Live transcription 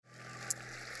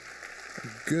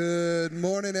Good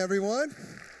morning, everyone.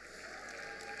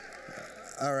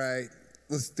 All right,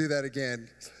 let's do that again.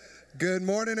 Good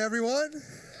morning, everyone.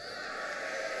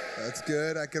 That's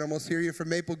good. I can almost hear you from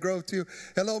Maple Grove, too.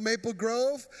 Hello, Maple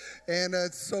Grove. And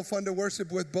it's so fun to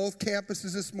worship with both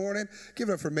campuses this morning. Give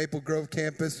it up for Maple Grove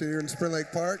campus here in Spring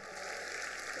Lake Park.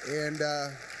 And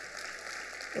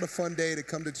what a fun day to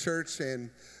come to church, and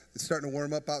it's starting to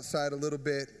warm up outside a little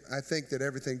bit. I think that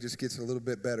everything just gets a little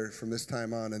bit better from this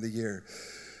time on in the year.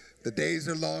 The days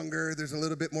are longer. There's a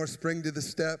little bit more spring to the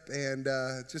step, and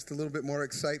just a little bit more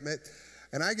excitement.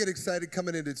 And I get excited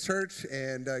coming into church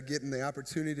and getting the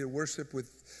opportunity to worship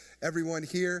with everyone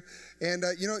here. And,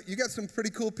 you got some pretty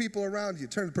cool people around you.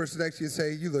 Turn to the person next to you and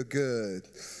say, "You look good."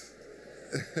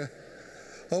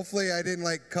 Hopefully I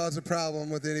didn't, cause a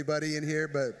problem with anybody in here,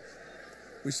 but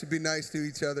we should be nice to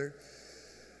each other.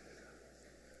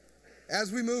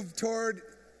 As we move toward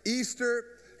Easter,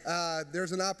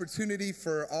 there's an opportunity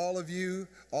for all of you,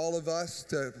 all of us,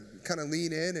 to kind of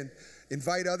lean in and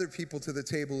invite other people to the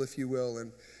table, if you will,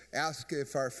 and ask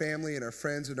if our family and our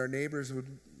friends and our neighbors would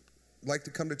like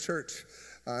to come to church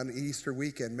on Easter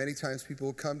weekend. Many times people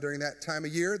will come during that time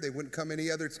of year. They wouldn't come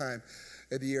any other time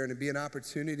of the year, and it'd be an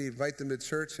opportunity to invite them to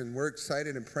church, and we're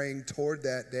excited and praying toward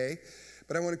that day.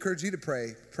 But I want to encourage you to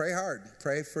pray. Pray hard.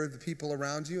 Pray for the people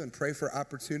around you, and pray for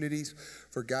opportunities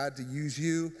for God to use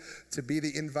you to be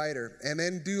the inviter. And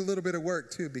then do a little bit of work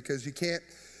too, because you can't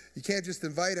just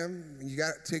invite them. You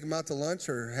got to take them out to lunch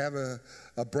or have a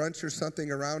brunch or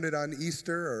something around it on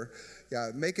Easter, or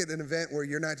make it an event where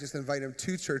you're not just inviting them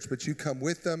to church, but you come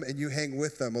with them and you hang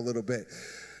with them a little bit.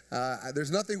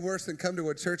 There's nothing worse than come to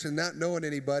a church and not knowing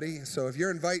anybody. So if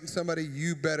you're inviting somebody,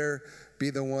 you better be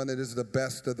the one that is the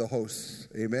best of the hosts.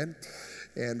 Amen.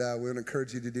 And we want to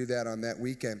encourage you to do that on that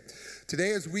weekend.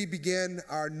 Today, as we begin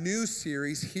our new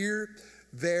series, Here,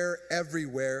 There,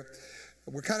 Everywhere,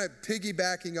 we're kind of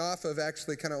piggybacking off of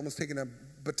actually kind of almost taking a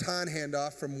baton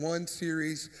handoff from one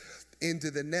series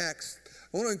into the next.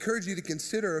 I want to encourage you to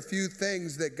consider a few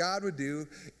things that God would do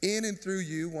in and through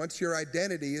you once your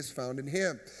identity is found in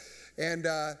Him. And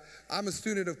I'm a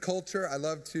student of culture. I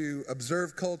love to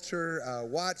observe culture,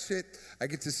 watch it. I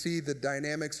get to see the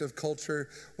dynamics of culture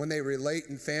when they relate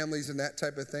in families and that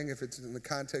type of thing, if it's in the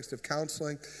context of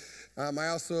counseling. I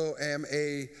also am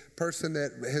a person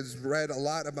that has read a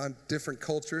lot about different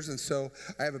cultures, and so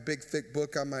I have a big, thick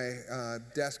book on my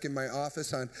desk in my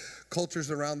office on cultures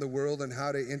around the world and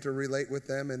how to interrelate with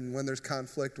them, and when there's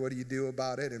conflict, what do you do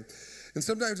about it? And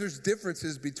sometimes there's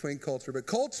differences between culture, but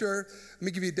culture, let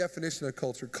me give you a definition of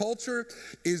culture. Culture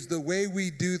is the way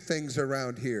we do things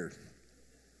around here.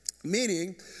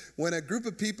 Meaning, when a group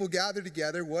of people gather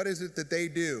together, what is it that they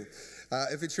do?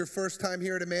 If it's your first time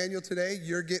here at Emmanuel today,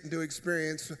 you're getting to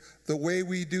experience the way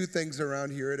we do things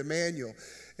around here at Emmanuel.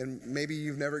 And maybe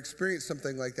you've never experienced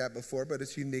something like that before, but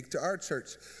it's unique to our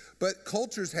church. But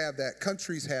cultures have that.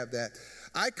 Countries have that.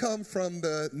 I come from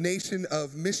the nation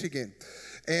of Michigan.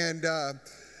 And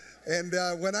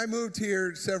when I moved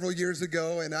here several years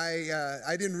ago, and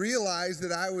I didn't realize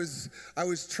that I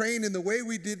was trained in the way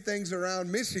we did things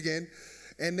around Michigan,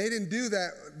 and they didn't do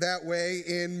that way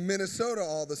in Minnesota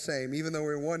all the same. Even though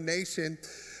we're one nation,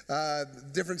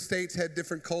 different states had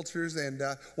different cultures, and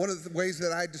one of the ways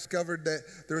that I discovered that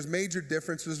there was major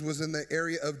differences was in the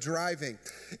area of driving.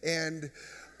 And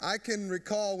I can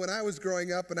recall when I was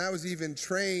growing up, and I was even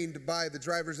trained by the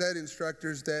driver's ed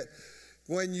instructors, that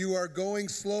when you are going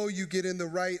slow, you get in the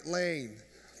right lane.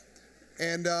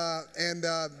 And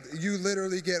you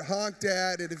literally get honked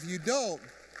at it if you don't.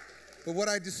 But what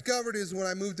I discovered is when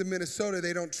I moved to Minnesota,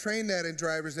 they don't train that in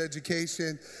driver's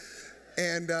education.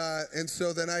 And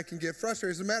so then I can get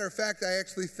frustrated. As a matter of fact, I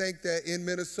actually think that in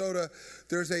Minnesota,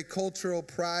 there's a cultural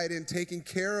pride in taking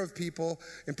care of people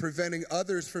and preventing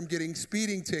others from getting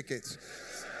speeding tickets.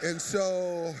 And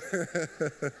so...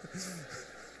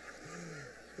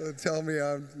 Tell me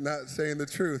I'm not saying the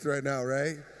truth right now,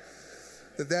 right?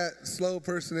 That slow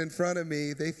person in front of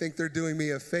me, they think they're doing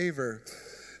me a favor.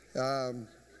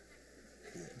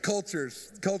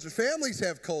 Cultures. Families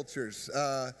have cultures.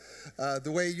 The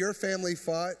way your family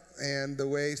fought and the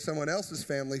way someone else's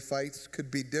family fights could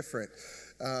be different.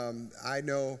 I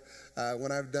know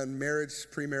when I've done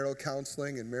premarital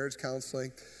counseling and marriage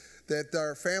counseling, that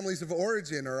our families of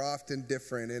origin are often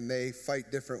different and they fight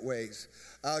different ways.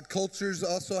 Cultures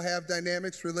also have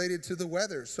dynamics related to the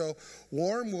weather. So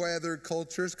warm weather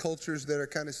cultures that are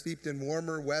kind of steeped in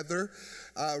warmer weather,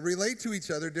 relate to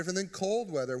each other different than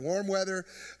cold weather. Warm weather,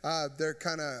 they're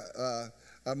kind of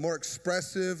more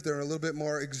expressive. They're a little bit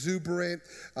more exuberant.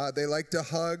 They like to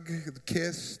hug,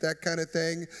 kiss, that kind of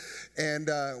thing. And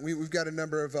we've got a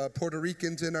number of Puerto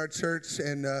Ricans in our church,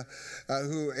 and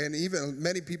even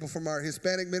many people from our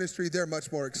Hispanic ministry. They're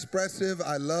much more expressive.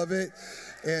 I love it,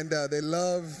 and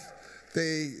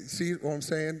they see what I'm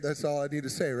saying. That's all I need to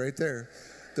say right there.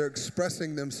 They're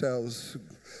expressing themselves.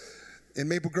 In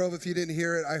Maple Grove, if you didn't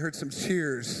hear it, I heard some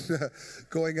cheers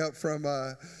going up from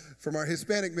our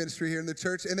Hispanic ministry here in the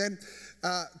church. And then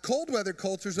cold weather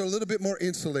cultures are a little bit more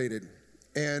insulated.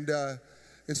 And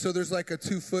so there's like a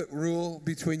 2-foot rule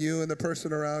between you and the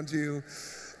person around you.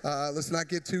 Let's not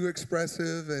get too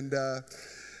expressive.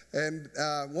 And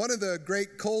one of the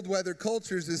great cold weather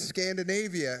cultures is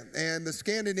Scandinavia. And the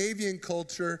Scandinavian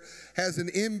culture has a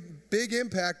big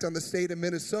impact on the state of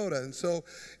Minnesota. And so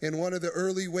in one of the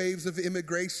early waves of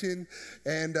immigration,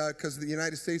 and because the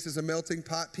United States is a melting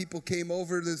pot, people came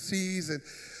over the seas, and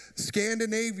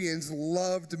Scandinavians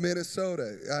loved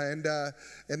Minnesota,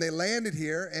 and they landed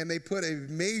here, and they put a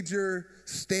major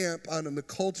stamp on the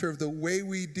culture of the way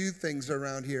we do things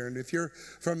around here. And if you're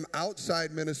from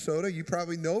outside Minnesota, you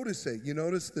probably notice it. You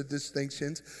notice the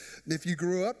distinctions. And if you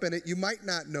grew up in it, you might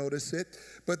not notice it.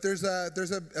 But there's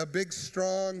a big,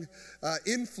 strong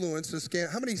influence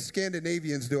of How many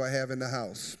Scandinavians do I have in the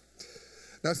house?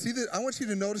 Now, see that I want you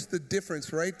to notice the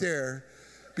difference right there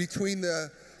between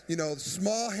the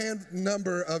small hand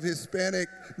number of Hispanic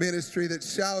ministry that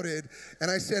shouted. And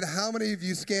I said, how many of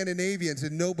you Scandinavians?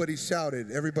 And nobody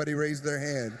shouted. Everybody raised their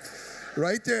hand.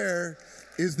 Right there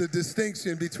is the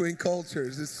distinction between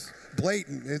cultures. It's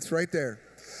blatant. It's right there.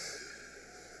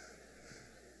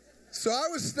 So I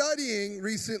was studying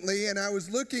recently, and I was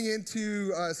looking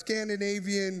into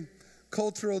Scandinavian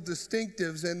cultural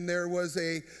distinctives, and there was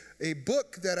a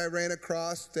book that I ran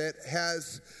across that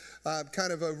has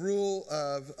kind of a rule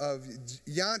of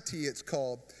Yanti, it's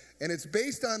called. And it's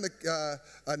based on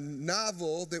a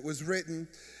novel that was written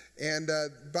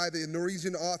by the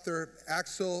Norwegian author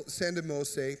Axel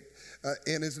Sandemose.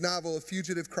 In his novel, A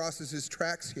Fugitive Crosses His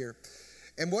Tracks here.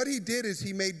 And what he did is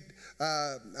he made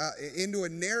into a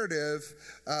narrative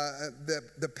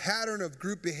the pattern of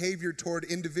group behavior toward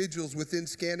individuals within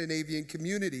Scandinavian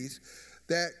communities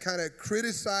that kind of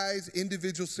criticize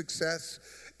individual success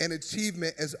and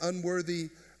achievement as unworthy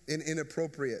and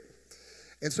inappropriate.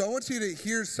 And so I want you to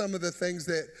hear some of the things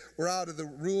that were out of the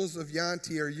rules of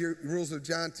Yanti, or rules of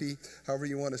Janti, however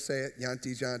you want to say it,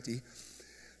 Yanti, Janti.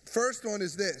 First one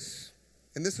is this,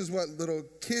 and this is what little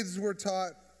kids were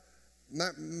taught,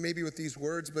 not maybe with these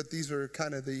words, but these are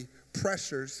kind of the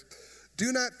pressures.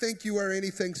 Do not think you are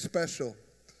anything special.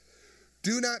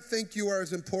 Do not think you are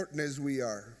as important as we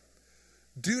are.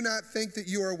 Do not think that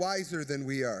you are wiser than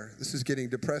we are. This is getting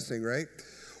depressing, right?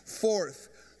 Fourth,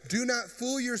 do not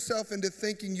fool yourself into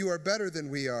thinking you are better than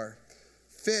we are.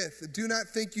 Fifth, do not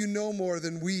think you know more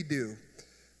than we do.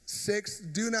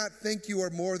 Sixth, do not think you are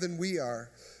more than we are.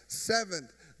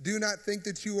 Seventh, do not think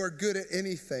that you are good at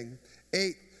anything.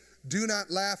 Eighth, do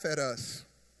not laugh at us.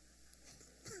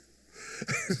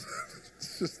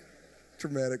 It's just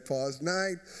dramatic pause.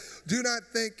 9, do not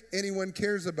think anyone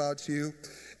cares about you.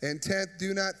 And 10th,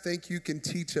 do not think you can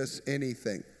teach us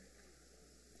anything.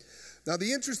 Now,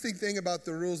 the interesting thing about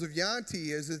the rules of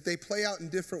Yanti is that they play out in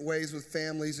different ways with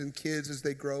families and kids as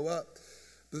they grow up.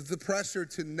 The pressure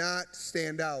to not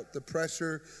stand out, the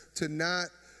pressure to not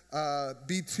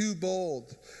be too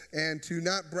bold, and to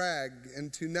not brag,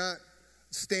 and to not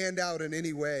stand out in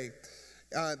any way.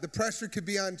 The pressure could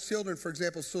be on children, for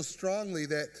example, so strongly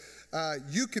that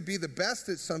you could be the best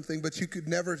at something, but you could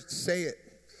never say it.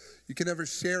 You can never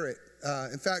share it.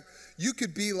 In fact, you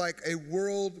could be like a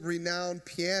world-renowned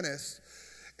pianist,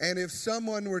 and if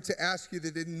someone were to ask you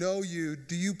that didn't know you,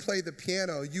 do you play the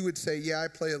piano? You would say, yeah, I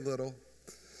play a little.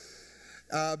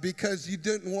 Because you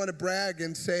didn't want to brag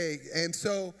and say. And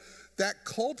so that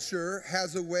culture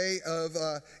has a way of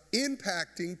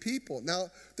impacting people.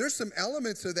 Now, there's some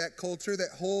elements of that culture that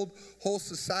hold whole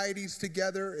societies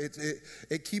together.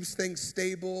 It keeps things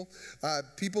stable.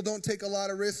 People don't take a lot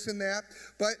of risks in that.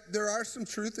 But there are some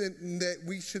truth in that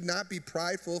we should not be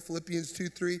prideful. Philippians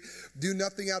 2:3, do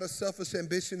nothing out of selfish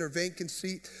ambition or vain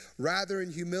conceit. Rather, in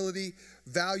humility,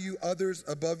 value others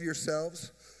above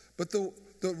yourselves. But the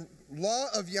law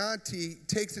of Yanti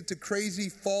takes it to crazy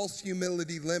false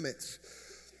humility limits.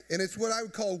 And it's what I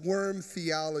would call worm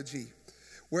theology,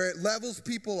 where it levels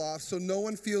people off so no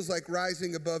one feels like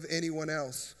rising above anyone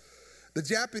else. The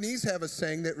Japanese have a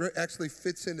saying that actually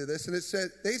fits into this, and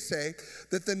they say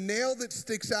that the nail that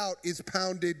sticks out is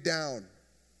pounded down.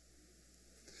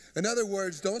 In other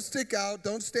words, don't stick out,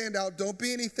 don't stand out, don't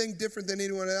be anything different than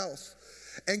anyone else.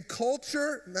 And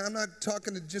culture, now I'm not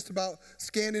talking just about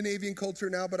Scandinavian culture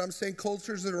now, but I'm saying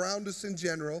cultures that are around us in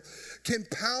general, can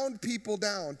pound people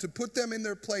down to put them in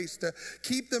their place, to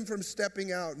keep them from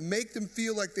stepping out, make them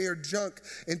feel like they are junk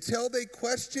until they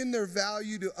question their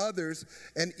value to others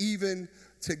and even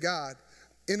to God.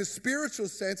 In a spiritual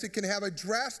sense, it can have a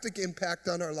drastic impact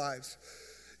on our lives.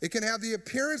 It can have the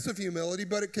appearance of humility,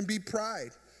 but it can be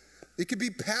pride. It can be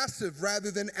passive rather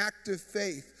than active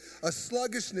faith, a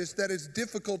sluggishness that is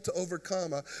difficult to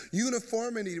overcome, a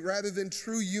uniformity rather than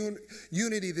true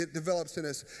unity that develops in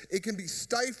us. It can be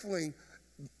stifling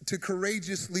to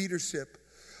courageous leadership.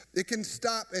 It can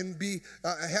stop and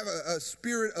have a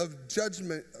spirit of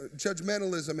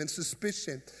judgmentalism and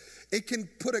suspicion. It can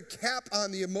put a cap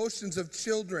on the emotions of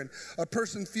children. A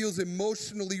person feels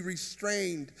emotionally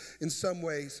restrained in some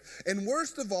ways. And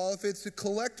worst of all, if it's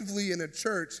collectively in a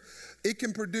church, it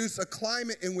can produce a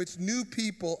climate in which new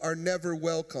people are never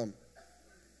welcome.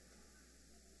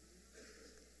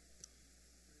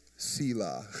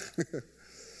 Selah.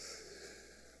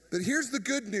 But here's the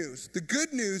good news. The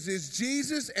good news is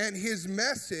Jesus and his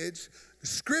message,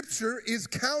 Scripture, is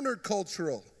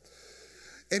countercultural.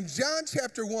 In John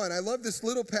chapter 1, I love this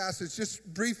little passage just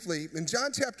briefly. In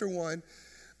John chapter 1,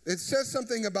 it says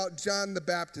something about John the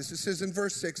Baptist. It says in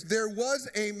verse 6, there was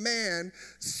a man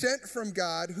sent from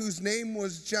God whose name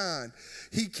was John.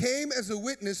 He came as a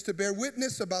witness to bear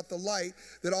witness about the light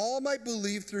that all might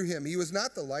believe through him. He was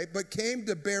not the light, but came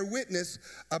to bear witness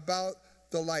about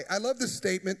the light. I love this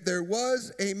statement. There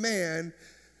was a man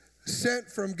sent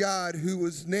from God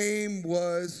whose name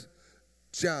was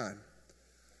John.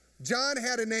 John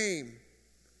had a name.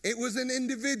 It was an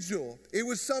individual. It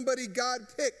was somebody God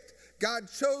picked, God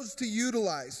chose to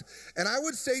utilize. And I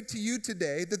would say to you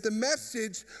today that the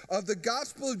message of the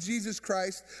gospel of Jesus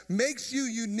Christ makes you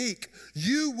unique.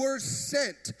 You were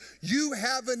sent. You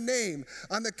have a name.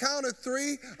 On the count of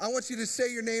 3, I want you to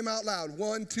say your name out loud.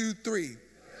 1, 2, 3.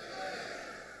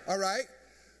 All right?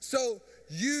 So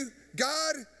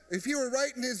God, if he were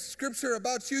writing his scripture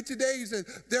about you today, he said,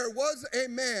 there was a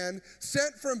man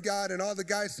sent from God, and all the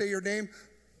guys say your name.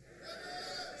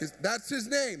 That's his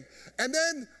name. And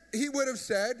then he would have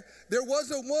said, there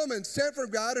was a woman sent from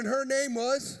God, and her name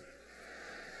was.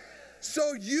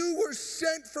 So you were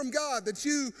sent from God, that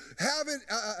you have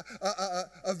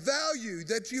a value,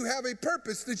 that you have a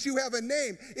purpose, that you have a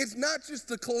name. It's not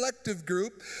just a collective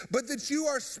group, but that you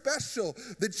are special,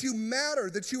 that you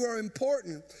matter, that you are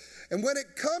important. And when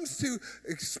it comes to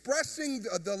expressing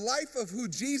the life of who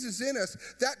Jesus in us,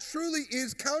 that truly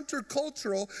is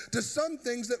countercultural to some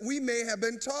things that we may have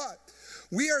been taught.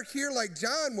 We are here like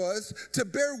John was to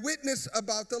bear witness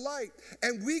about the light.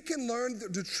 And we can learn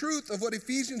the truth of what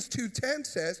Ephesians 2:10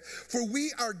 says, for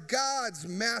we are God's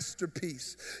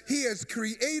masterpiece. He has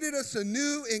created us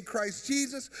anew in Christ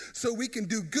Jesus so we can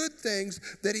do good things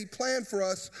that he planned for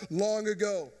us long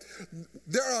ago.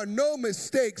 There are no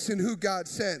mistakes in who God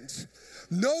sends.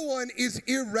 No one is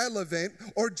irrelevant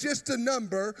or just a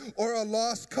number or a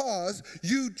lost cause.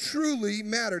 You truly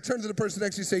matter. Turn to the person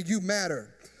next to you and say, you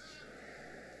matter.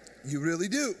 You really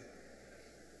do.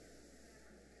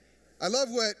 I love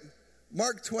what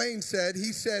Mark Twain said.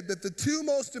 He said that the 2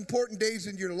 most important days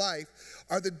in your life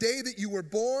are the day that you were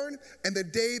born and the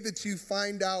day that you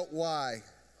find out why.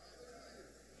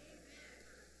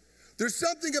 There's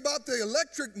something about the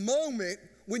electric moment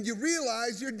when you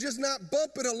realize you're just not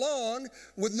bumping along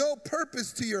with no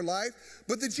purpose to your life,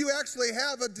 but that you actually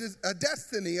have a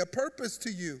destiny, a purpose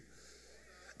to you.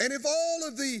 And if all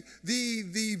of the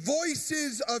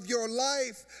voices of your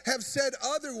life have said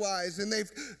otherwise, and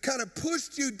they've kind of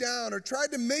pushed you down or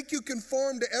tried to make you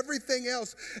conform to everything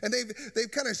else, and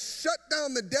they've kind of shut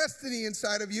down the destiny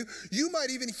inside of you, you might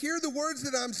even hear the words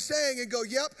that I'm saying and go,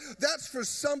 yep, that's for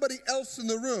somebody else in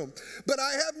the room. But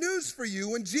I have news for you.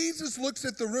 When Jesus looks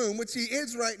at the room, which he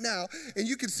is right now, and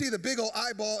you can see the big old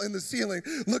eyeball in the ceiling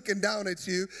looking down at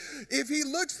you, if he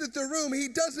looks at the room, he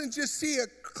doesn't just see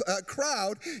a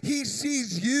crowd, he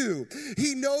sees you.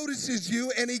 He notices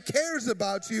you and he cares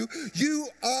about you. You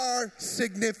are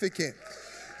significant.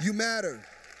 You matter.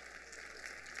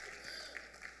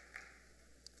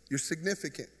 You're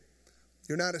significant.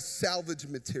 You're not a salvage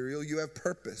material. You have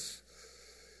purpose.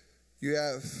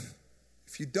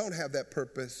 If you don't have that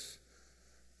purpose,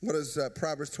 what does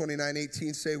Proverbs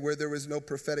 29:18 say? Where there is no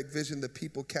prophetic vision, the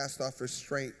people cast off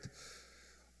restraint.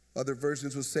 Other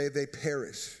versions will say they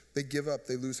perish. They give up.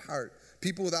 They lose heart.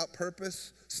 People without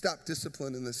purpose stop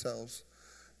disciplining themselves.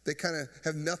 They kind of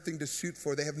have nothing to shoot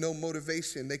for. They have no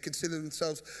motivation. They consider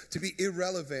themselves to be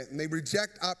irrelevant, and they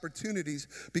reject opportunities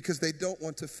because they don't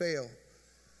want to fail.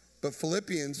 But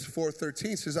Philippians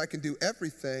 4:13 says, I can do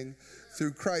everything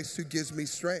through Christ who gives me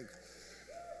strength.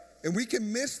 And we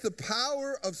can miss the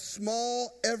power of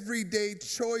small, everyday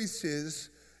choices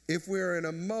if we're in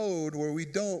a mode where we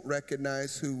don't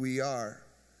recognize who we are.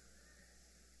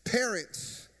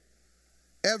 Parents,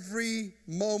 every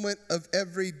moment of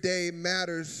every day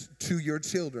matters to your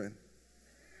children.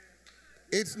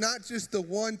 It's not just the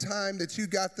one time that you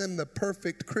got them the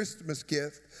perfect Christmas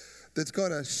gift that's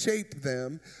going to shape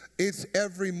them. It's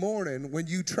every morning when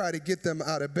you try to get them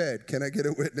out of bed. Can I get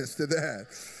a witness to that?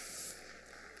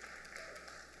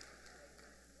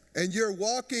 And you're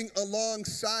walking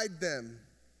alongside them.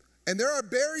 And there are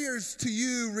barriers to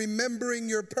you remembering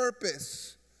your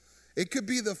purpose. It could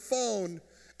be the phone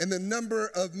and the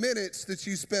number of minutes that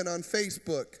you spend on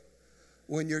Facebook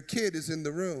when your kid is in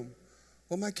the room.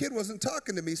 Well, my kid wasn't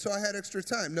talking to me, so I had extra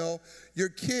time. No, your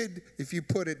kid, if you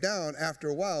put it down after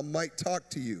a while, might talk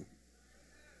to you.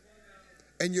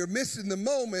 And you're missing the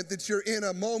moment that you're in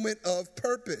a moment of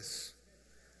purpose.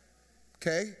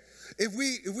 Okay? If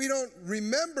we don't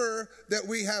remember that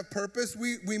we have purpose,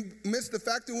 we miss the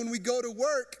fact that when we go to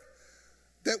work,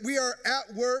 that we are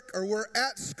at work or we're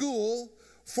at school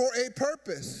for a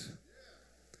purpose.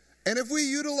 And if we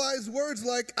utilize words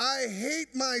like, I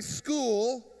hate my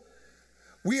school,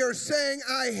 we are saying,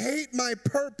 I hate my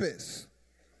purpose.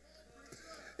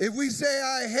 If we say,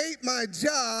 I hate my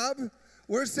job,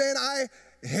 we're saying, I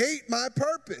hate my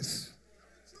purpose.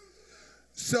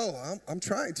 So I'm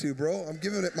trying to, bro. I'm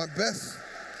giving it my best.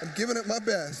 I'm giving it my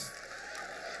best.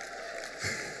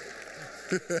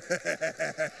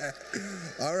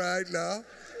 All right, now.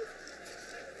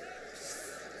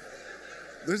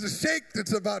 There's a shake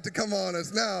that's about to come on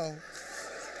us now.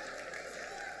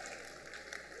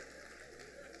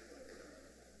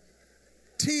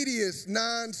 Tedious,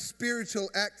 non-spiritual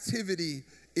activity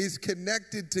is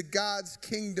connected to God's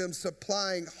kingdom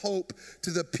supplying hope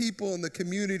to the people and the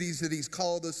communities that he's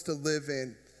called us to live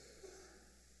in.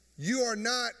 You are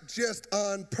not just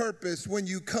on purpose when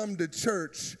you come to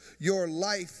church. Your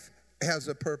life has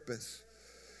a purpose.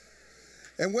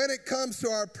 And when it comes to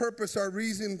our purpose, our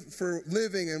reason for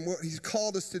living and what he's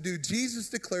called us to do, Jesus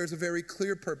declares a very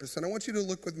clear purpose. And I want you to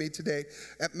look with me today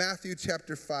at Matthew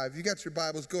chapter 5. You got your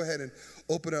Bibles, go ahead and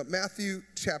open up. Matthew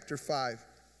chapter 5.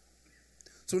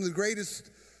 It's one of the greatest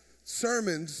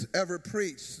sermons ever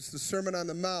preached. It's the Sermon on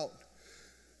the Mount.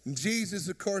 And Jesus,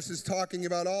 of course, is talking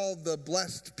about all the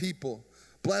blessed people.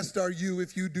 Blessed are you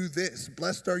if you do this.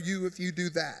 Blessed are you if you do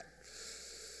that.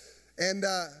 And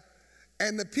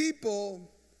the people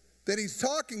that he's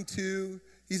talking to,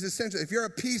 he's essentially, if you're a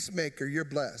peacemaker, you're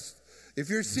blessed. If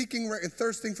you're seeking and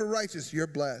thirsting for righteousness, you're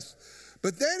blessed.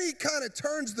 But then he kind of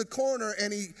turns the corner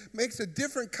and he makes a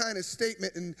different kind of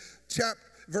statement in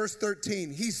verse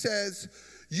 13. He says,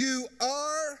 you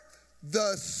are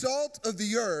the salt of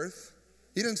the earth.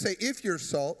 He doesn't say if you're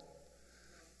salt.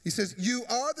 He says, you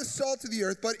are the salt of the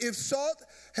earth, but if salt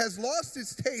has lost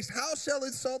its taste, how shall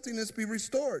its saltiness be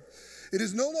restored? It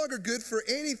is no longer good for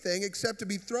anything except to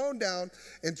be thrown down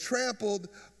and trampled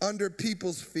under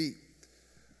people's feet.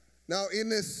 Now, in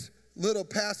this little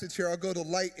passage here, I'll go to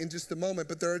light in just a moment,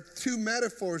 but there are two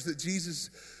metaphors that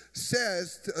Jesus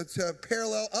says to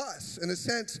parallel us. In a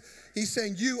sense, he's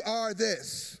saying, you are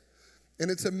this.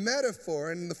 And it's a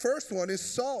metaphor, and the first one is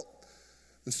salt.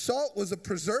 And salt was a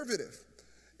preservative.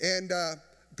 And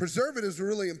preservatives were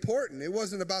really important. It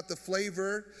wasn't about the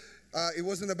flavor. It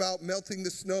wasn't about melting the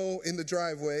snow in the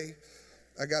driveway.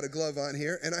 I got a glove on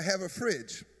here, and I have a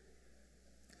fridge.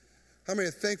 How many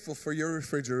are thankful for your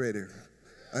refrigerator?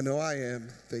 I know I am.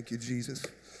 Thank you, Jesus.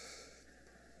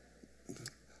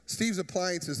 Steve's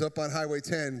Appliances up on Highway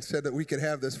 10 said that we could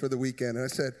have this for the weekend. And I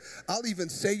said, I'll even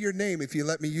say your name if you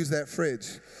let me use that fridge.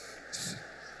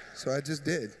 So I just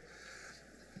did.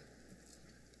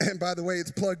 And by the way,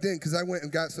 it's plugged in because I went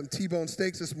and got some T-bone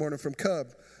steaks this morning from Cub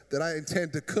that I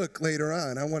intend to cook later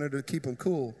on. I wanted to keep them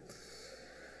cool.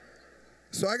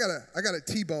 So I got a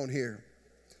T-bone here.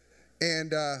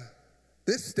 And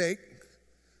this steak,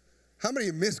 how many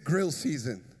of you miss grill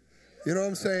season? You know what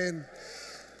I'm saying?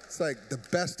 It's like the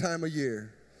best time of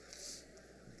year.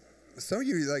 Some of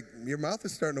you, like, your mouth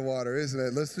is starting to water, isn't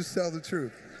it? Let's just tell the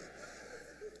truth.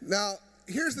 Now,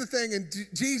 here's the thing. In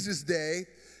Jesus' day,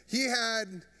 he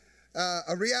had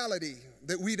a reality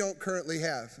that we don't currently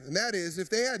have. And that is, if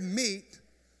they had meat,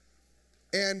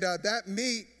 and that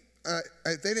meat,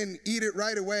 if they didn't eat it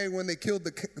right away when they killed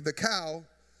the cow,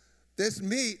 this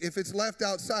meat, if it's left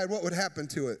outside, what would happen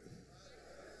to it?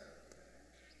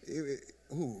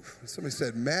 Ooh, somebody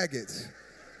said maggots.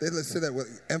 Let's say that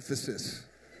with emphasis.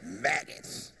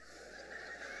 Maggots.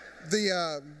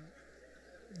 The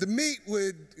the meat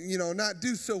would, not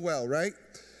do so well, right?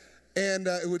 And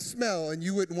it would smell and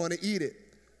you wouldn't want to eat it.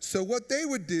 So what they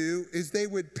would do is they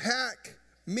would pack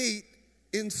meat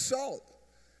in salt.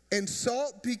 And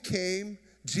salt became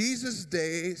Jesus'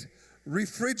 day's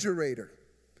refrigerator.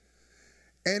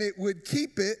 And it would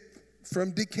keep it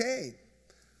from decaying.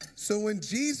 So when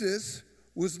Jesus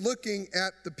was looking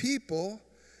at the people,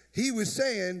 he was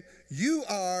saying, you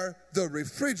are the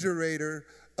refrigerator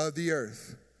of the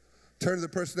earth. Turn to the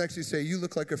person next to you and say, you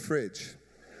look like a fridge.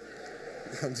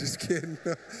 I'm just kidding.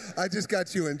 I just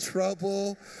got you in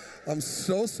trouble. I'm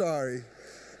so sorry.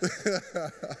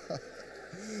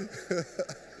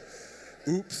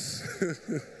 Oops.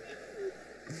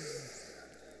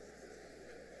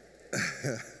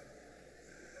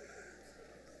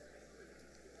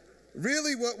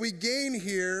 Really, what we gain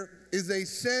here is a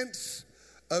sense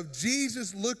of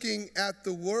Jesus looking at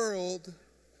the world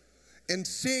and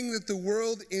seeing that the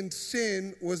world in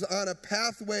sin was on a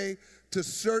pathway to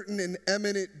certain and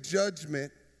imminent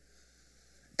judgment.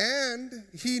 And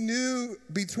he knew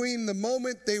between the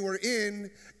moment they were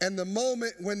in and the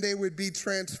moment when they would be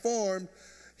transformed,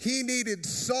 he needed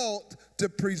salt to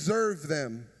preserve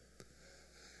them.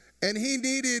 And he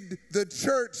needed the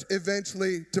church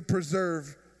eventually to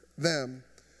preserve them.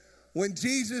 When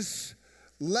Jesus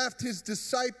left his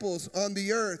disciples on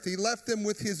the earth, he left them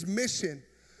with his mission.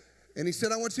 And he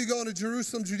said, I want you to go into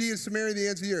Jerusalem, Judea, Samaria, and the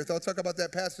ends of the earth. I'll talk about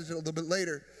that passage a little bit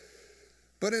later.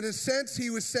 But in a sense, he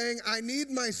was saying, I need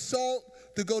my salt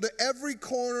to go to every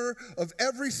corner of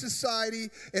every society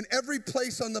and every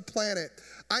place on the planet.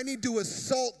 I need to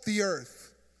assault the earth.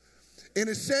 In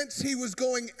a sense, he was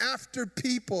going after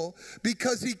people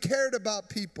because he cared about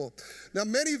people. Now,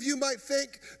 many of you might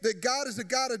think that God is a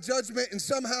God of judgment and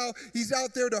somehow he's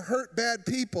out there to hurt bad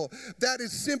people. That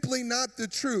is simply not the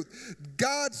truth.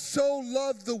 God so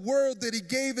loved the world that he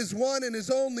gave his one and his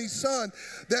only son,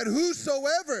 that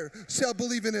whosoever shall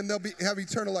believe in him, they'll have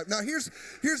eternal life. Now, here's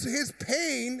his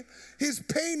pain. His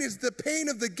pain is the pain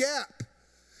of the gap.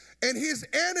 And his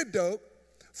antidote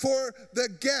for the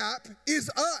gap is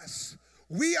us.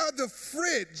 We are the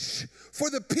fridge for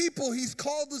the people he's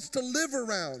called us to live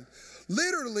around.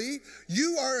 Literally,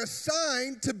 you are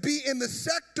assigned to be in the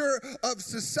sector of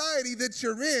society that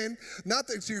you're in. Not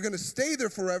that you're going to stay there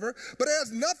forever, but it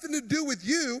has nothing to do with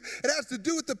you. It has to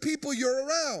do with the people you're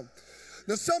around.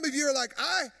 Now, some of you are like,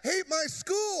 I hate my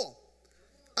school.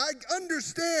 I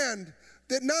understand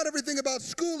that not everything about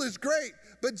school is great.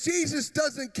 But Jesus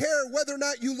doesn't care whether or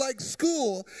not you like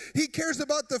school. He cares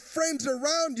about the friends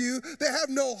around you that have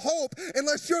no hope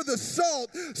unless you're the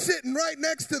salt sitting right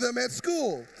next to them at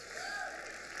school.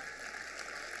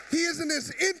 He isn't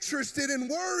as interested in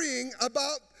worrying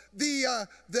about the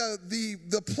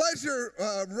pleasure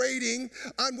rating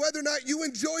on whether or not you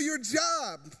enjoy your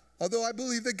job. Although I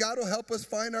believe that God will help us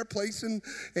find our place and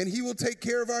he will take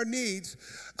care of our needs.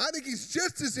 I think he's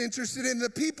just as interested in the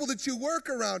people that you work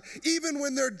around, even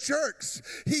when they're jerks.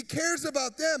 He cares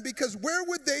about them because where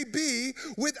would they be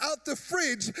without the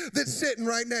fridge that's sitting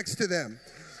right next to them?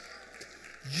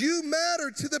 You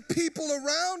matter to the people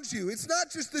around you. It's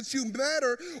not just that you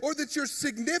matter or that you're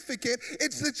significant.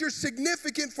 It's that you're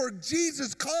significant for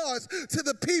Jesus' cause to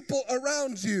the people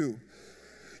around you.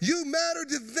 You matter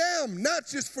to them, not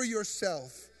just for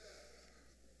yourself.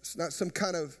 It's not some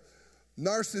kind of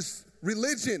narcissist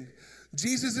religion.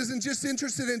 Jesus isn't just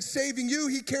interested in saving you.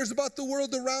 He cares about the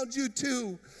world around you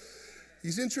too.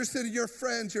 He's interested in your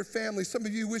friends, your family. Some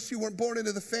of you wish you weren't born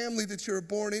into the family that you were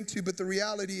born into, but the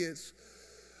reality is,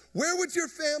 where would your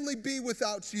family be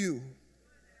without you?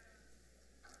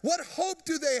 What hope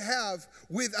do they have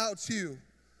without you?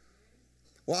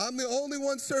 Well, I'm the only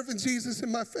one serving Jesus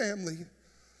in my family.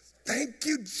 Thank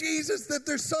you, Jesus, that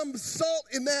there's some salt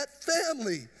in that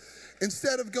family.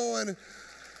 Instead of going,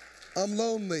 I'm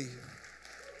lonely.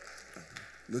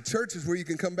 The church is where you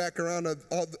can come back around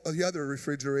all the other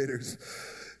refrigerators.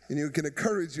 And you can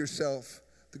encourage yourself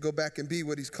to go back and be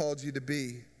what he's called you to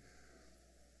be.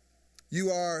 You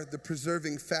are the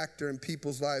preserving factor in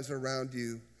people's lives around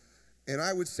you. And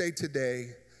I would say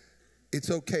today, it's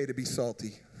okay to be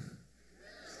salty.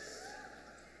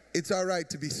 It's all right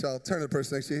to be salty. Turn to the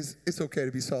person next to you. It's okay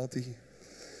to be salty.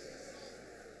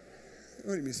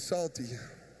 What do you mean salty?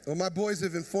 Well, my boys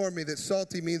have informed me that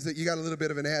salty means that you got a little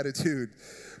bit of an attitude.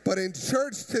 But in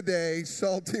church today,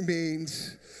 salty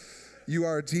means you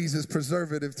are Jesus'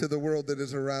 preservative to the world that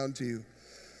is around you.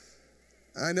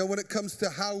 I know when it comes to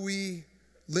how we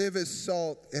live as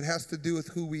salt, it has to do with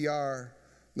who we are,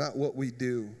 not what we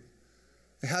do.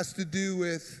 It has to do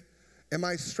with, am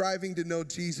I striving to know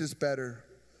Jesus better?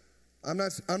 I'm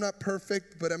not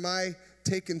perfect, but am I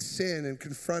taking sin and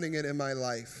confronting it in my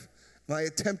life? Am I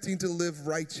attempting to live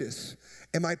righteous?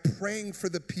 Am I praying for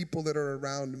the people that are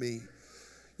around me?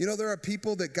 You know, there are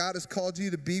people that God has called you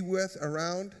to be with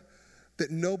around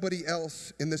that nobody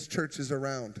else in this church is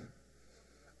around.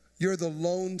 You're the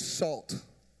lone salt.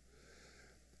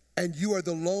 And you are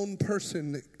the lone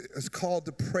person that is called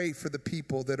to pray for the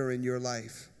people that are in your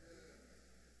life.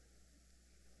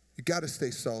 You got to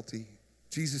stay salty.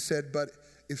 Jesus said, but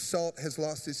if salt has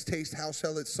lost its taste, how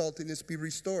shall its saltiness be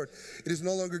restored? It is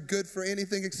no longer good for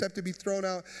anything except to be thrown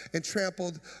out and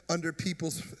trampled under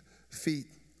people's feet.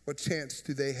 What chance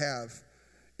do they have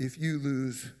if you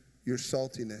lose your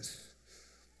saltiness?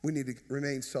 We need to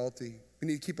remain salty. We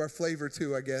need to keep our flavor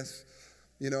too, I guess.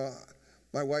 You know,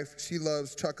 my wife, she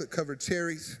loves chocolate-covered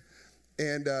cherries,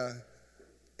 and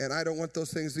I don't want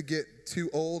those things to get too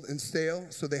old and stale,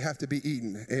 so they have to be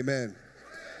eaten. Amen.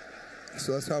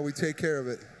 So that's how we take care of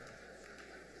it.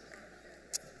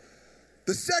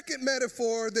 The second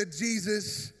metaphor that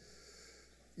Jesus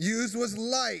used was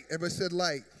light. Everybody said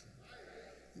light.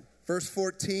 Verse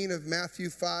 14 of Matthew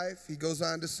 5, he goes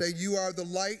on to say, you are the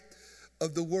light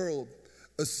of the world.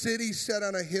 A city set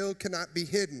on a hill cannot be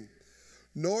hidden,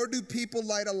 nor do people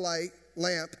light a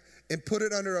lamp and put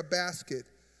it under a basket,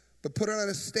 but put it on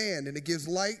a stand, and it gives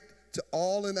light to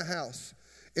all in the house.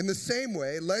 In the same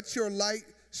way, let your light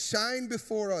shine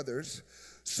before others,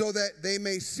 so that they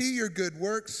may see your good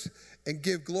works and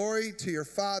give glory to your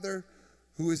Father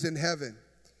who is in heaven.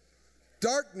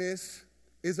 Darkness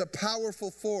is a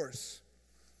powerful force.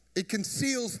 It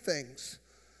conceals things.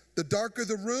 The darker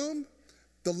the room,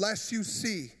 the less you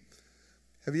see.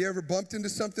 Have you ever bumped into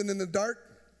something in the dark?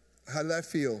 How did that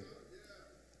feel?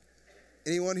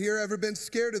 Anyone here ever been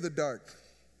scared of the dark?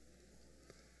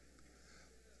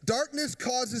 Darkness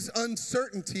causes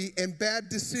uncertainty and bad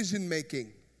decision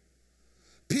making.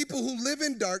 People who live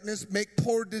in darkness make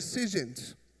poor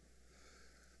decisions.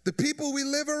 The people we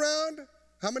live around,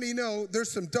 how many know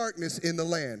there's some darkness in the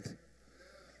land?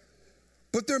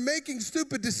 But they're making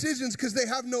stupid decisions because they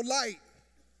have no light,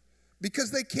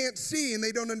 because they can't see and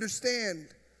they don't understand,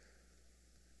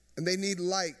 and they need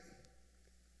light.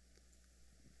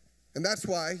 And that's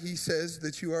why he says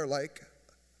that you are like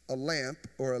a lamp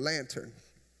or a lantern.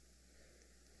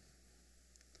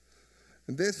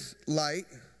 And this light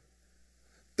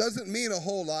doesn't mean a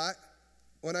whole lot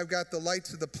when I've got the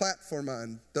lights of the platform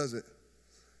on, does it?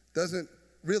 Doesn't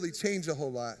really change a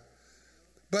whole lot.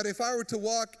 But if I were to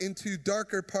walk into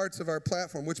darker parts of our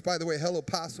platform, which, by the way, Hello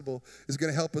Possible is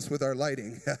going to help us with our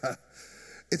lighting.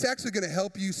 It's actually going to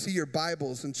help you see your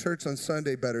Bibles in church on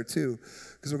Sunday better, too,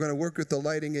 because we're going to work with the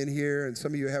lighting in here, and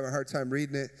some of you have a hard time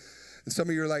reading it. And some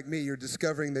of you are like me, you're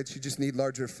discovering that you just need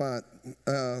larger font.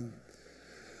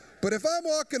 But if I'm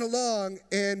walking along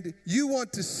and you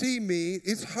want to see me,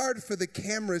 it's hard for the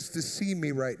cameras to see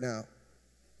me right now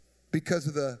because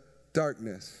of the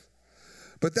darkness.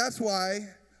 But that's why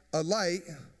a light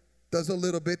does a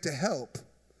little bit to help.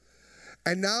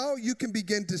 And now you can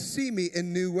begin to see me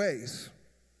in new ways.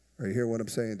 Are you hearing what I'm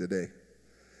saying today?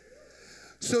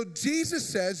 So Jesus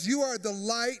says you are the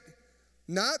light,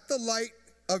 not the light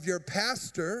of your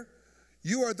pastor.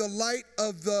 You are the light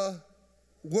of the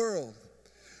world.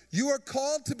 You are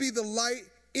called to be the light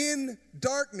in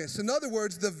darkness. In other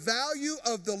words, the value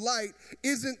of the light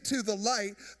isn't to the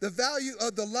light. The value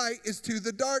of the light is to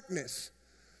the darkness.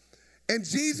 And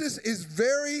Jesus is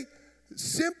very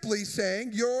simply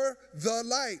saying, you're the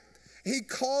light. He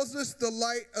calls us the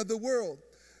light of the world.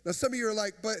 Now, some of you are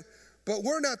like, but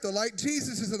we're not the light.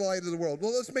 Jesus is the light of the world.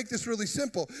 Well, let's make this really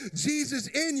simple. Jesus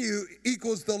in you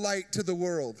equals the light to the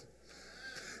world.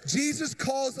 Jesus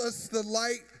calls us the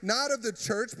light, not of the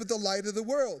church, but the light of the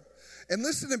world. And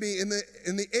listen to me, in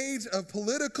the age of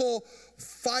political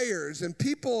fires and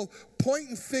people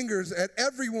pointing fingers at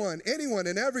everyone, anyone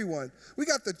and everyone, we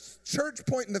got the church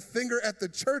pointing the finger at the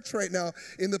church right now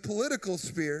in the political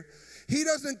sphere. He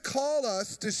doesn't call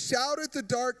us to shout at the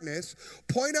darkness,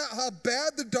 point out how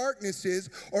bad the darkness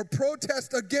is, or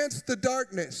protest against the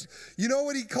darkness. You know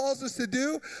what he calls us to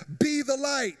do? Be the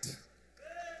light.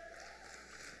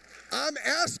 I'm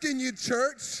asking you,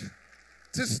 church,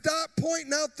 to stop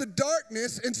pointing out the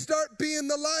darkness and start being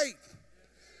the light.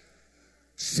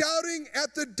 Shouting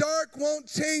at the dark won't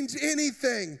change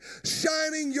anything.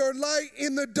 Shining your light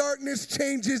in the darkness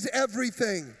changes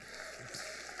everything.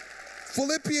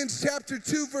 Philippians chapter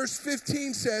 2, verse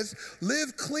 15 says,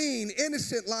 live clean,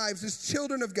 innocent lives as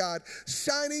children of God,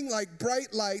 shining like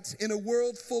bright lights in a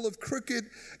world full of crooked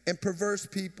and perverse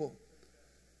people.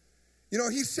 You know,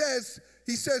 he says,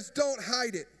 don't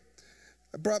hide it.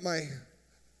 I brought my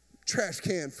trash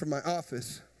can from my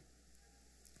office.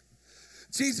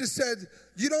 Jesus said,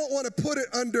 you don't want to put it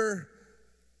under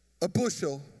a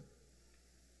bushel.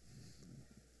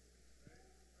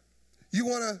 You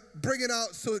want to bring it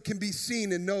out so it can be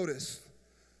seen and noticed.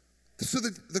 So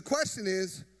the question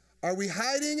is, are we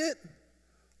hiding it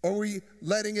or are we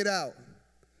letting it out?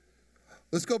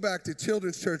 Let's go back to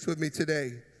children's church with me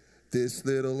today. This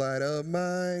little light of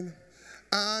mine,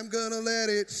 I'm gonna let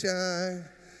it shine.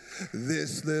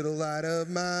 This little light of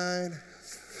mine,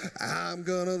 I'm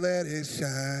gonna let it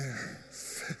shine.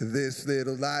 This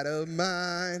little light of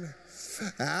mine,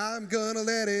 I'm gonna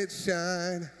let it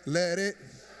shine. Let it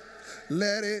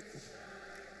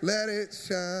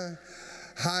shine.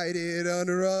 Hide it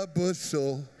under a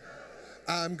bushel.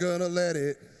 I'm gonna let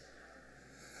it.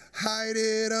 Hide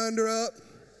it under a.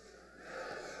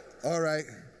 All right.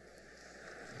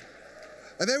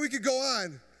 And then we could go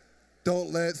on.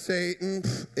 Don't let Satan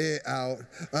it out.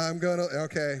 I'm gonna,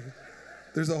 okay.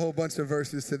 There's a whole bunch of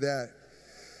verses to that.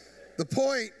 The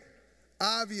point,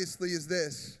 obviously, is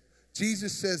this.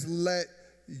 Jesus says, let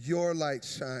your light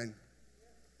shine.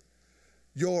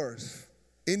 Yours.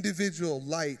 Individual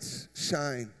lights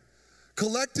shine.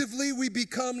 Collectively, we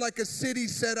become like a city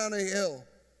set on a hill.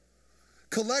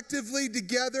 Collectively,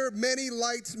 together, many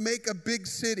lights make a big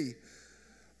city.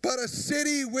 But a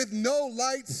city with no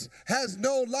lights has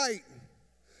no light.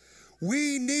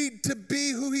 We need to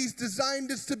be who he's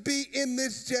designed us to be in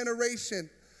this generation.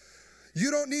 You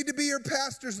don't need to be your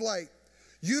pastor's light.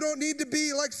 You don't need to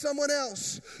be like someone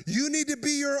else. You need to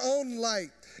be your own light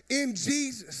in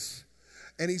Jesus.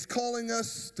 And he's calling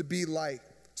us to be light.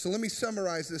 So let me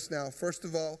summarize this now. First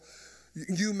of all,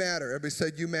 you matter. Everybody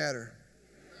said you matter.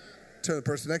 Turn to the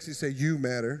person next to you and say, you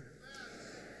matter.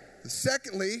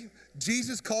 Secondly,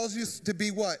 Jesus calls you to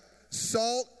be what?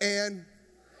 Salt and.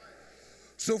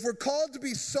 So if we're called to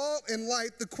be salt and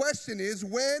light, the question is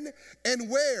when and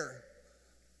where?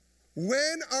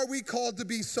 When are we called to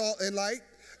be salt and light?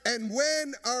 And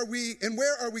where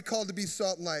are we called to be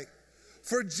salt and light?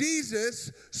 For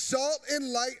Jesus, salt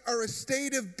and light are a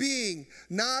state of being,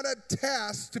 not a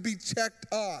task to be checked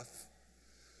off.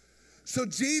 So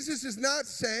Jesus is not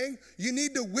saying you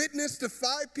need to witness to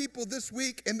 5 people this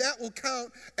week and that will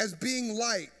count as being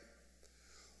light.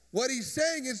 What he's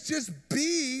saying is just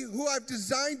be who I've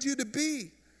designed you to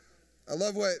be. I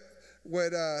love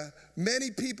what many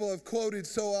people have quoted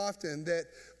so often, that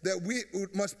we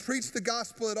must preach the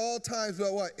gospel at all times,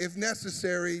 but what? If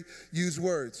necessary, use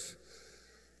words.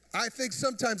 I think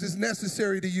sometimes it's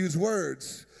necessary to use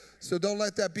words, so don't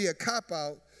let that be a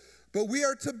cop-out. But we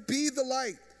are to be the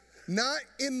light, not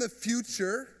in the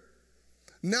future,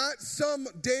 not some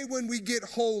day when we get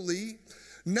holy,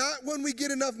 not when we get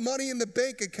enough money in the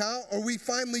bank account or we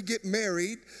finally get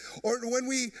married or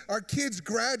when our kids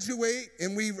graduate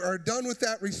and we are done with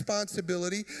that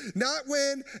responsibility, not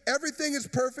when everything is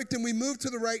perfect and we move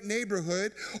to the right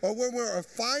neighborhood or when we're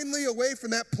finally away from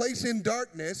that place in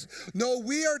darkness. No,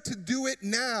 we are to do it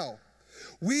now.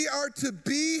 We are to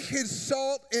be his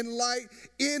salt and light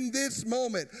in this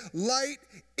moment, light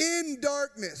in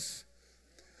darkness.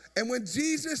 And when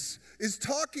Jesus is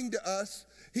talking to us,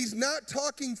 he's not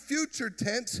talking future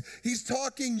tense. He's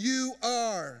talking you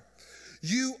are.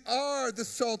 You are the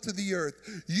salt of the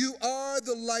earth. You are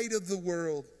the light of the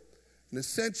world. And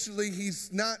essentially,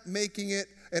 he's not making it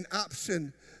an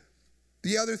option.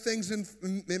 The other things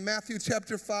in Matthew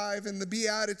chapter 5 and the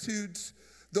Beatitudes,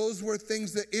 those were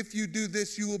things that if you do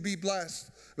this, you will be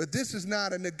blessed. But this is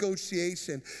not a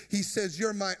negotiation. He says,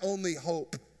 you're my only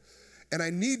hope. And I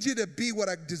need you to be what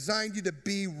I designed you to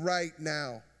be right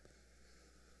now.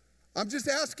 I'm just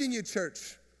asking you,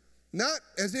 church, not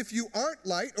as if you aren't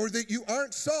light or that you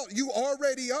aren't salt. You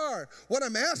already are. What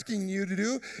I'm asking you to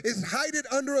do is hide it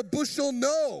under a bushel,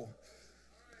 no.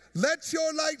 Let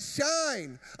your light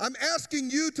shine. I'm asking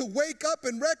you to wake up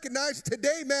and recognize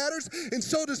today matters, and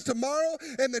so does tomorrow,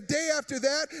 and the day after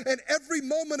that, and every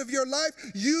moment of your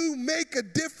life, you make a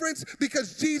difference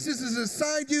because Jesus has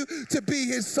assigned you to be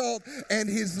his salt and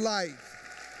his light.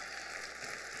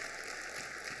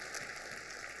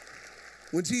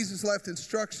 When Jesus left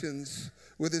instructions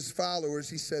with his followers,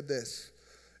 he said this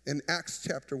in Acts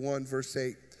chapter 1, verse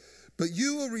 8. But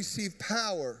you will receive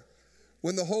power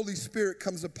when the Holy Spirit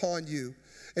comes upon you,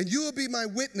 and you will be my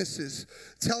witnesses,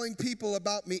 telling people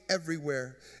about me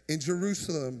everywhere, in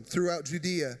Jerusalem, throughout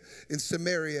Judea, in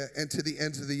Samaria, and to the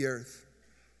ends of the earth.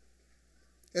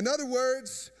 In other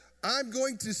words, I'm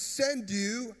going to send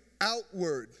you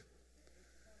outward.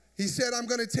 He said, I'm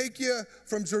going to take you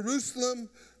from Jerusalem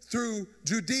through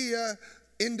Judea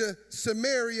into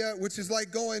Samaria, which is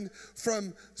like going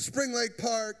from Spring Lake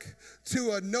Park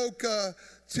to Anoka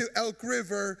to Elk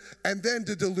River and then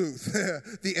to Duluth,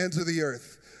 the ends of the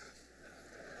earth.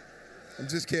 I'm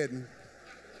just kidding.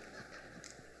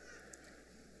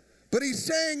 But he's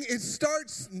saying it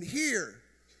starts here.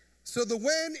 So the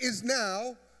when is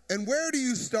now, and where do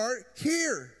you start?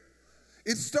 Here.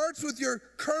 It starts with your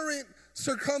current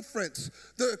circumference,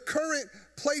 the current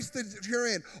place that you're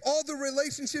in, all the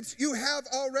relationships you have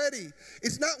already.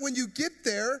 It's not when you get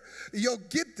there, you'll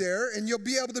get there and you'll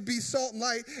be able to be salt and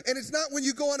light. And it's not when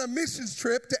you go on a missions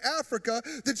trip to Africa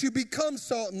that you become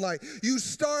salt and light. You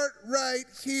start right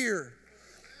here.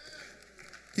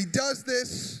 He does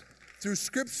this through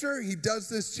Scripture. He does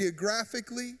this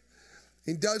geographically.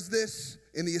 He does this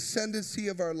in the ascendancy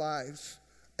of our lives.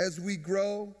 As we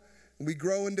grow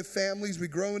into families, we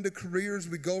grow into careers,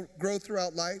 we grow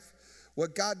throughout life.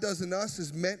 What God does in us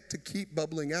is meant to keep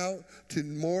bubbling out to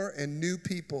more and new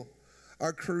people.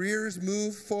 Our careers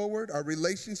move forward, our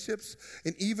relationships,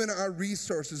 and even our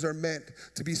resources are meant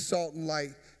to be salt and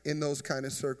light in those kind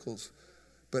of circles.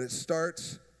 But it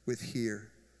starts with here.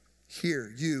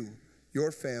 Here, you,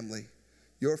 your family,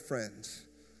 your friends.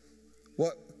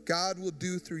 What God will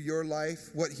do through your life,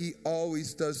 what he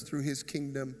always does through his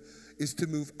kingdom, is to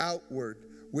move outward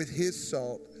with his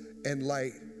salt and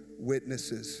light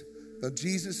witnesses. Now,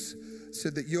 Jesus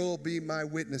said that you'll be my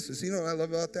witnesses. You know what I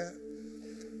love about that?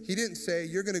 He didn't say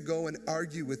you're going to go and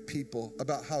argue with people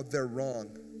about how they're wrong.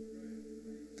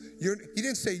 He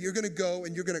didn't say you're going to go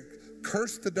and you're going to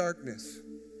curse the darkness.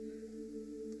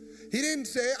 He didn't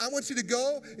say, I want you to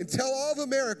go and tell all of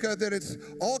America that it's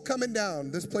all coming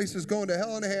down. This place is going to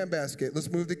hell in a handbasket.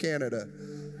 Let's move to Canada.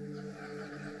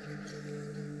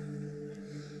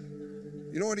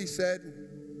 You know what he said?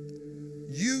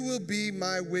 You will be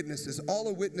my witnesses. All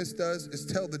a witness does is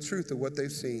tell the truth of what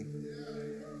they've seen.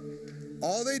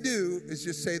 All they do is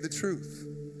just say the truth.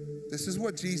 This is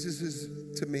what Jesus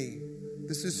is to me.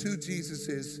 This is who Jesus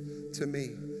is to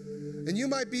me. And you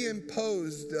might be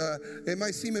imposed. It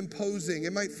might seem imposing.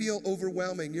 It might feel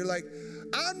overwhelming. You're like,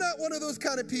 I'm not one of those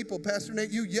kind of people. Pastor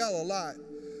Nate, you yell a lot.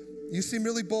 You seem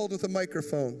really bold with a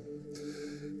microphone.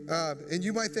 And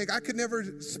you might think, I could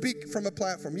never speak from a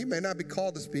platform. You may not be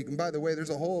called to speak. And by the way,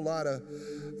 there's a whole lot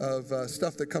of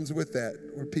stuff that comes with that,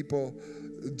 where people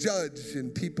judge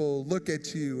and people look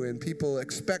at you and people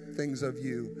expect things of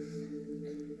you.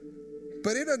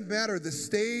 But it doesn't matter the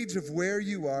stage of where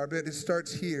you are, but it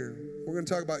starts here. We're going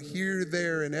to talk about here,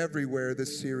 there, and everywhere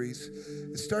this series.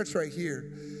 It starts right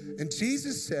here. And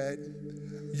Jesus said,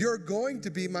 you're going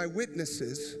to be my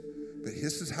witnesses, but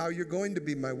this is how you're going to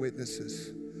be my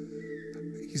witnesses.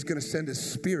 He's going to send his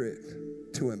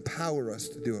Spirit to empower us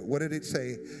to do it. What did it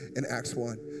say in Acts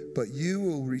 1? But you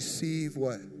will receive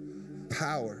what?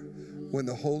 Power when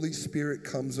the Holy Spirit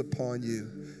comes upon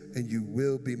you, and you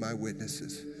will be my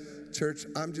witnesses. Church,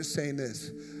 I'm just saying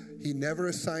this. He never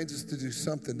assigns us to do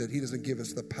something that he doesn't give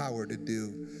us the power to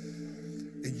do.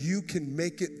 And you can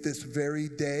make it this very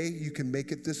day. You can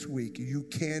make it this week. You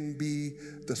can be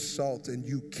the salt and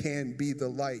you can be the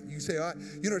light. You say, oh,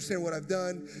 you don't understand what I've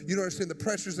done. You don't understand the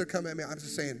pressures that come at me. I'm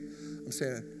saying,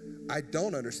 I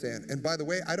don't understand. And by the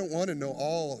way, I don't want to know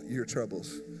all your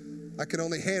troubles. I can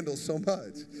only handle so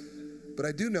much. But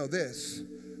I do know this,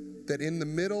 that in the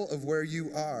middle of where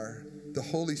you are, the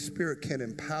Holy Spirit can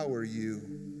empower you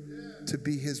to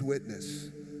be his witness,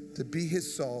 to be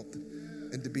his salt,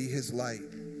 and to be his light.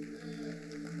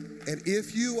 And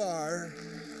if you are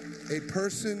a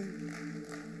person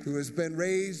who has been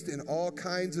raised in all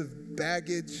kinds of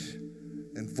baggage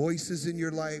and voices in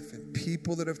your life and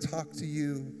people that have talked to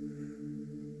you,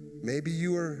 maybe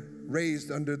you were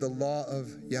raised under the law of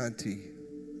Yanti.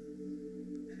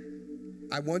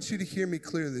 I want you to hear me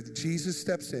clearly that Jesus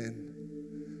steps in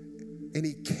and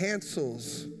he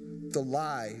cancels the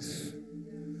lies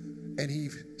and he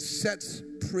sets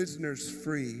prisoners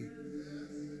free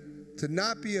to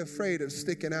not be afraid of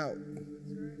sticking out,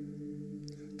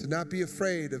 to not be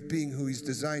afraid of being who he's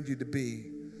designed you to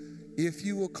be. If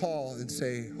you will call and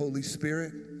say, Holy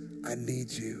Spirit, I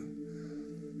need you.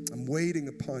 I'm waiting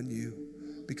upon you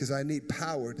because I need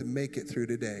power to make it through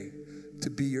today, to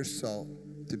be your salt,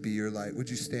 to be your light. Would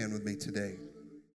you stand with me today?